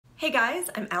Hey guys,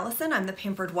 I'm Allison, I'm the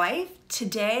Pampered Wife.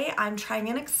 Today I'm trying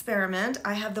an experiment.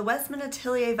 I have the Westman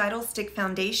Atelier Vital Stick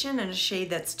Foundation in a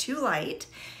shade that's too light,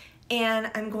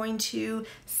 and I'm going to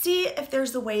see if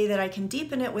there's a way that I can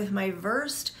deepen it with my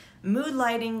Versed Mood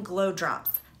Lighting Glow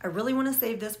Drops. I really want to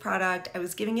save this product. I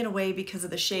was giving it away because of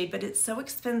the shade, but it's so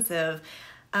expensive.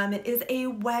 It is a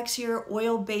waxier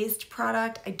oil-based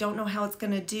product. I don't know how it's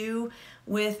gonna do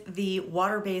with the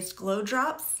water-based glow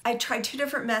drops. I tried two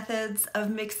different methods of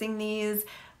mixing these.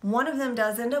 One of them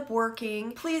does end up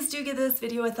working. Please do give this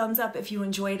video a thumbs up if you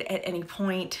enjoyed at any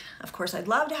point. Of course, I'd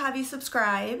love to have you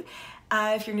subscribe.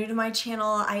 If you're new to my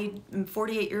channel, I'm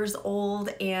 48 years old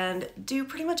and do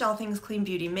pretty much all things clean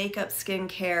beauty, makeup,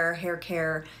 skincare, hair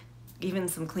care, even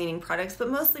some cleaning products, but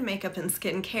mostly makeup and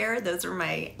skincare. Those are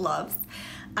my loves.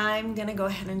 I'm gonna go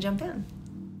ahead and jump in.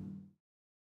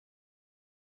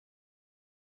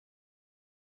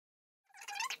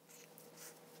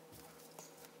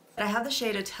 I have the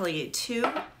shade Atelier 2,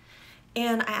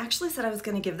 and I actually said I was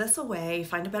gonna give this away,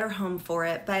 find a better home for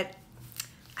it, but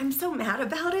I'm so mad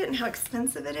about it and how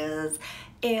expensive it is,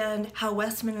 and how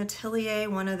Westman Atelier,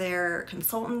 one of their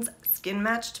consultants, skin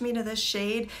matched me to this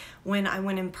shade when I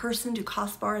went in person to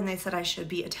Cost Bar and they said I should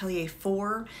be Atelier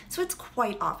 4. So it's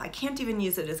quite off. I can't even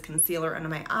use it as concealer under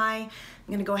my eye.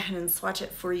 I'm gonna go ahead and swatch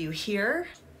it for you here.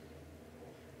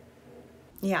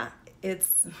 Yeah,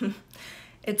 it's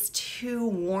it's too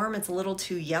warm, it's a little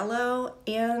too yellow,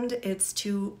 and it's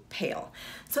too pale.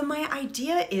 So my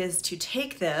idea is to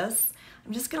take this,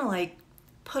 I'm just gonna like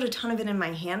put a ton of it in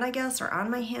my hand, I guess, or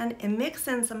on my hand, and mix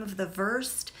in some of the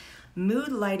Versed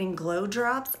Mood Lighting Glow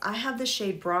Drops. I have the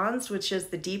shade Bronze, which is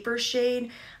the deeper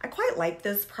shade. I quite like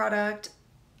this product.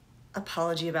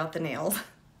 Apology about the nails.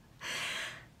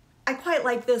 I quite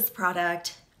like this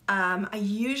product. I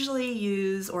usually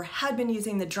use, or had been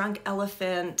using, the Drunk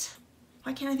Elephant.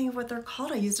 Why can't I think of what they're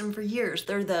called? I used them for years.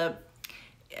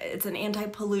 It's an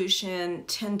anti-pollution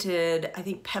tinted, I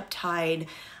think peptide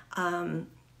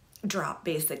drop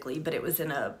basically, but it was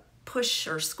in a push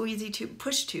or squeezy tube,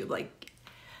 push tube, like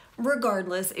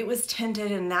regardless, it was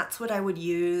tinted, and that's what I would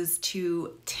use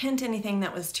to tint anything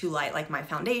that was too light, like my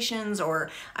foundations, or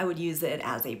I would use it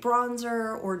as a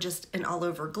bronzer or just an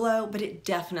all-over glow, but it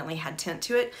definitely had tint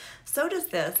to it. So does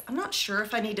this. I'm not sure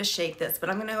if I need to shake this, but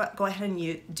I'm gonna go ahead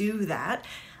and do that.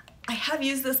 I have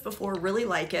used this before, really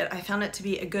like it. I found it to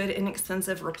be a good,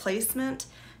 inexpensive replacement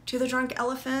to the Drunk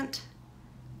Elephant.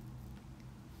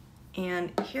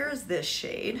 And here's this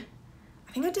shade.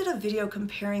 I think I did a video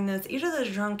comparing this either to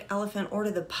the Drunk Elephant or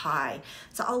to the Pie,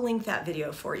 so I'll link that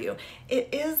video for you. It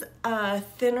is a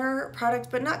thinner product,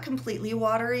 but not completely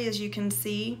watery, as you can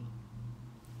see.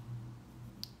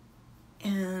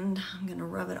 And I'm gonna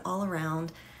rub it all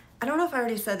around. I don't know if I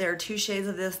already said there are two shades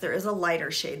of this. There is a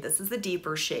lighter shade. This is the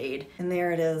deeper shade, and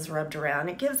there it is rubbed around.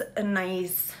 It gives a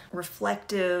nice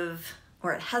reflective,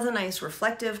 or it has a nice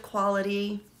reflective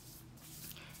quality,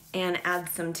 and add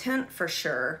some tint for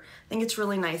sure. I think it's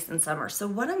really nice in summer. So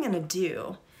what I'm gonna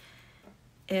do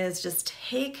is just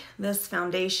take this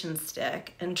foundation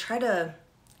stick and try to,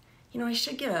 I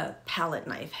should get a palette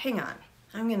knife. Hang on.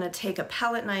 I'm gonna take a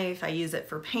palette knife. I use it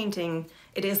for painting.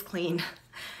 It is clean.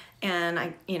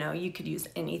 And you could use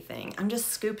anything. I'm just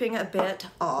scooping a bit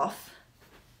off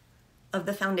of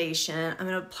the foundation. I'm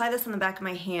gonna apply this on the back of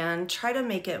my hand, try to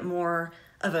make it more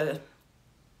of a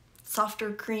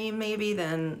softer cream maybe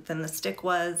than the stick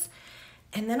was.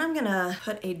 And then I'm gonna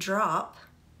put a drop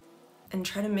and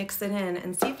try to mix it in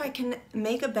and see if I can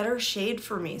make a better shade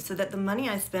for me so that the money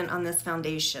I spent on this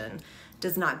foundation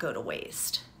does not go to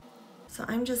waste. So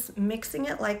I'm just mixing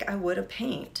it like I would a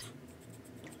paint.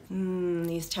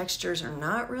 These textures are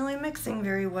not really mixing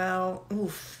very well.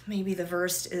 Oof, maybe the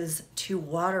Versed is too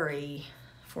watery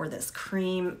for this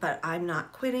cream, but I'm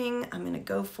not quitting. I'm gonna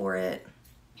go for it.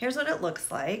 Here's what it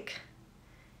looks like.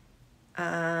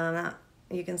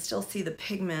 You can still see the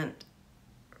pigment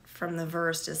from the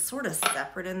Versed is sort of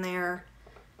separate in there.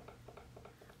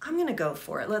 I'm gonna go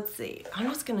for it. Let's see. I'm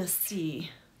just gonna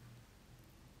see.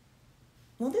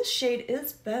 Well, this shade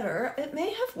is better. It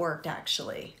may have worked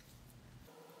actually.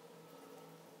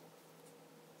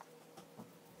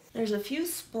 There's a few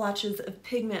splotches of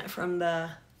pigment from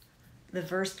the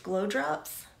Versed Glow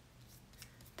Drops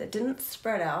that didn't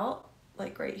spread out,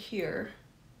 like right here.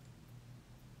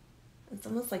 It's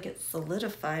almost like it's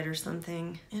solidified or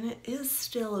something, and it is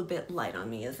still a bit light on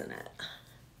me, isn't it?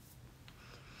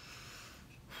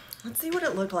 Let's see what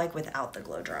it looked like without the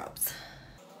glow drops,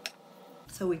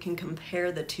 so we can compare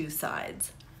the two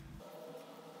sides.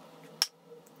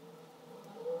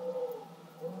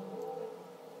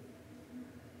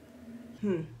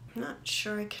 I'm not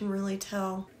sure I can really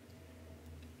tell.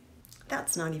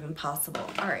 That's not even possible.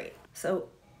 All right, so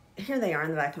here they are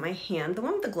in the back of my hand. The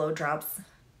one with the glow drops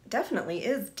definitely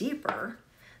is deeper.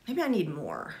 Maybe I need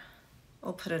more.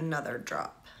 I'll put another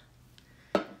drop.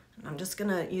 And I'm just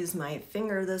gonna use my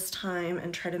finger this time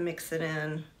and try to mix it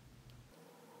in.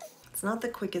 It's not the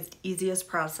quickest, easiest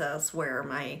process where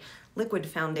my liquid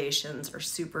foundations are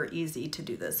super easy to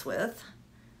do this with.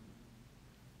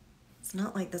 It's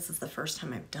not like this is the first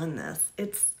time I've done this.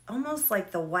 It's almost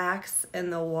like the wax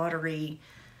and the watery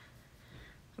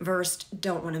versed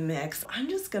don't want to mix. I'm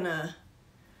just gonna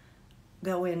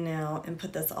go in now and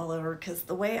put this all over because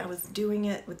the way I was doing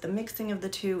it with the mixing of the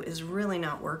two is really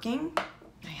not working.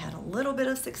 I had a little bit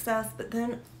of success, but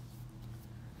then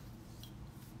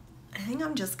I think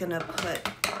I'm just gonna put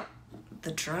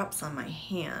the drops on my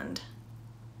hand.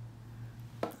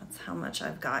 That's how much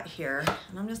I've got here.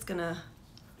 And I'm just gonna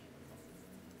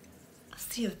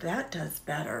see if that does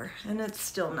better. And it's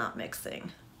still not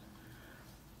mixing.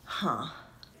 Huh.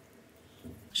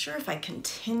 Sure, if I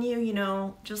continue, you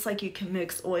know, just like you can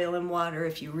mix oil and water,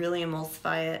 if you really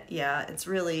emulsify it, yeah, it's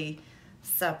really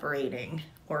separating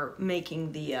or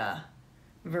making the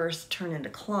verse turn into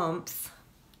clumps.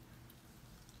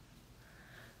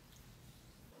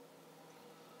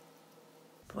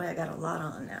 Boy, I got a lot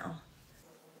on now.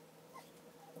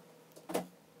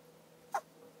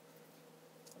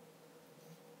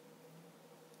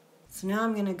 So now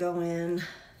I'm gonna go in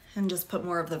and just put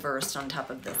more of the verse on top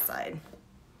of this side,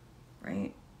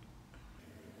 right?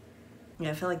 Yeah,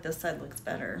 I feel like this side looks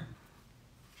better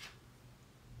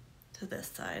to this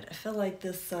side. I feel like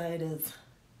this side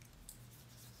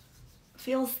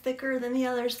feels thicker than the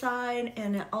other side,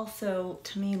 and it also,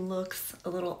 to me, looks a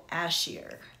little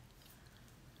ashier.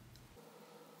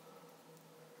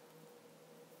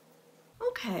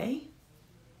 Okay.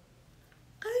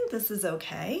 I think this is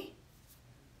okay.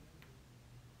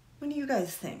 What do you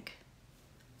guys think?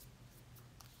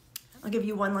 I'll give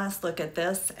you one last look at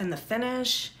this and the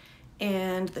finish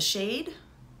and the shade.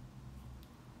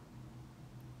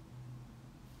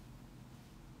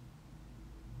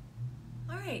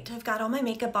 All right, I've got all my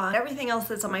makeup on. Everything else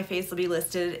that's on my face will be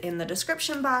listed in the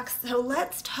description box. So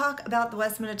let's talk about the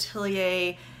Westman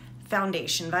Atelier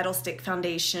foundation, Vital Stick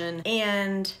foundation,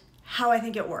 and how I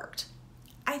think it worked.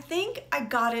 I think I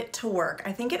got it to work.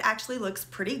 I think it actually looks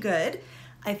pretty good.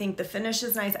 I think the finish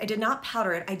is nice. I did not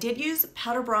powder it. I did use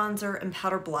powder bronzer and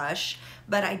powder blush,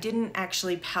 but I didn't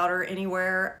actually powder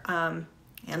anywhere. And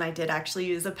I did actually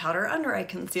use a powder under eye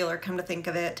concealer, come to think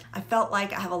of it. I felt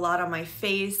like I have a lot on my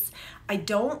face. I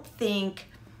don't think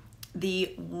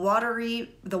the water-based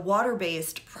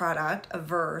product of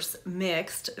Verse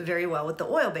mixed very well with the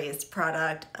oil-based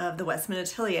product of the Westman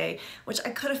Atelier, which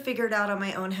I could have figured out on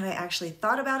my own had I actually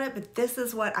thought about it, but this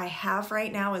is what I have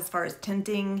right now as far as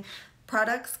tinting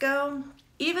products go.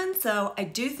 Even so, I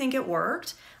do think it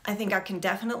worked. I think I can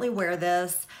definitely wear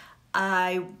this.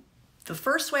 The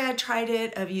first way I tried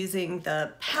it of using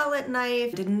the palette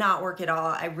knife did not work at all.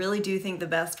 I really do think the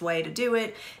best way to do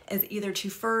it is either to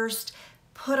first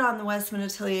put on the Westman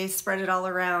Atelier, spread it all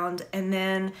around, and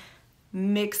then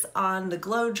mix on the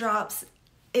glow drops.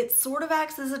 It sort of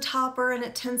acts as a topper and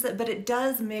it tints it, but it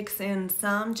does mix in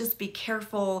some. Just be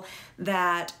careful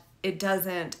that it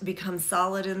doesn't become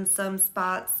solid in some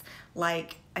spots,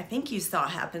 like I think you saw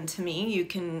happen to me. You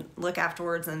can look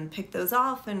afterwards and pick those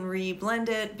off and re-blend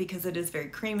it because it is very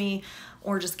creamy,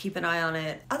 or just keep an eye on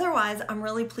it. Otherwise, I'm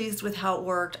really pleased with how it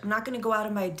worked. I'm not gonna go out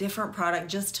and buy a different product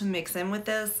just to mix in with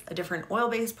this, a different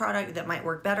oil-based product that might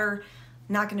work better.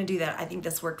 Not gonna do that. I think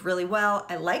this worked really well.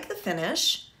 I like the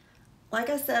finish.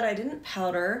 Like I said, I didn't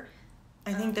powder.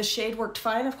 I think the shade worked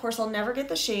fine. Of course, I'll never get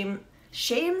the same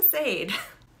shade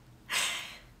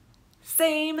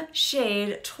same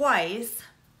shade twice,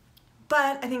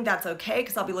 but I think that's okay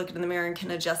because I'll be looking in the mirror and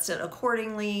can adjust it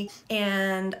accordingly.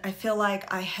 And I feel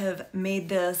like I have made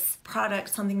this product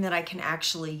something that I can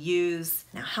actually use.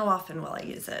 Now, how often will I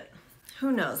use it?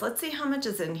 Who knows? Let's see how much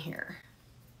is in here.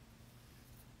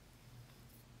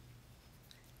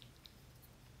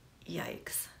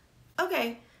 Yikes.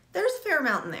 Okay, there's a fair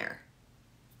amount in there.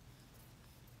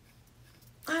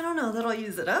 I don't know that I'll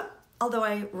use it up. Although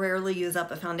I rarely use up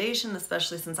a foundation,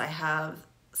 especially since I have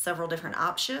several different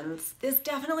options. This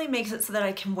definitely makes it so that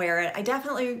I can wear it. I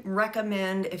definitely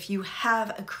recommend if you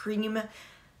have a cream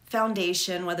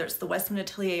foundation, whether it's the Westman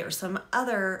Atelier or some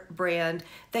other brand,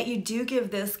 that you do give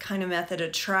this kind of method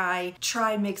a try.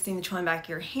 Try mixing the two on the back of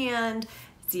your hand.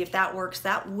 See if that works.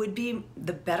 That would be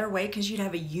the better way because you'd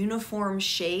have a uniform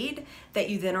shade that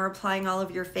you then are applying all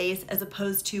over your face as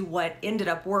opposed to what ended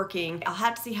up working. I'll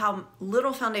have to see how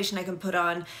little foundation I can put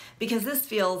on because this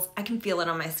feels, I can feel it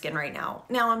on my skin right now.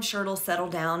 Now I'm sure it'll settle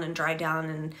down and dry down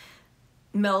and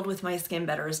meld with my skin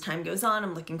better as time goes on.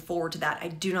 I'm looking forward to that. I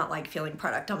do not like feeling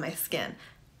product on my skin.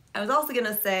 I was also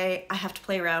gonna say I have to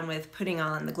play around with putting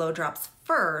on the glow drops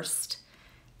first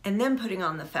and then putting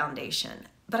on the foundation.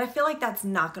 But I feel like that's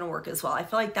not gonna work as well. I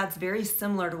feel like that's very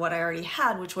similar to what I already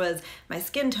had, which was my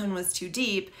skin tone was too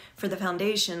deep for the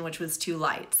foundation, which was too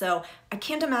light. So I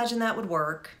can't imagine that would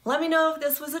work. Let me know if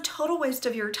this was a total waste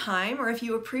of your time or if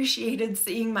you appreciated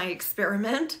seeing my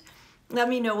experiment. Let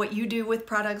me know what you do with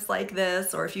products like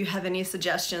this, or if you have any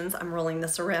suggestions. I'm rolling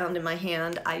this around in my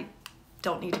hand. I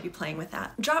don't need to be playing with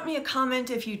that. Drop me a comment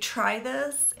if you try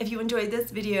this. If you enjoyed this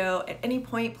video at any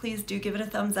point, please do give it a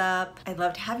thumbs up. I'd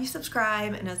love to have you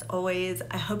subscribe, and as always,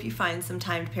 I hope you find some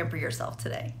time to pamper yourself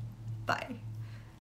today. Bye.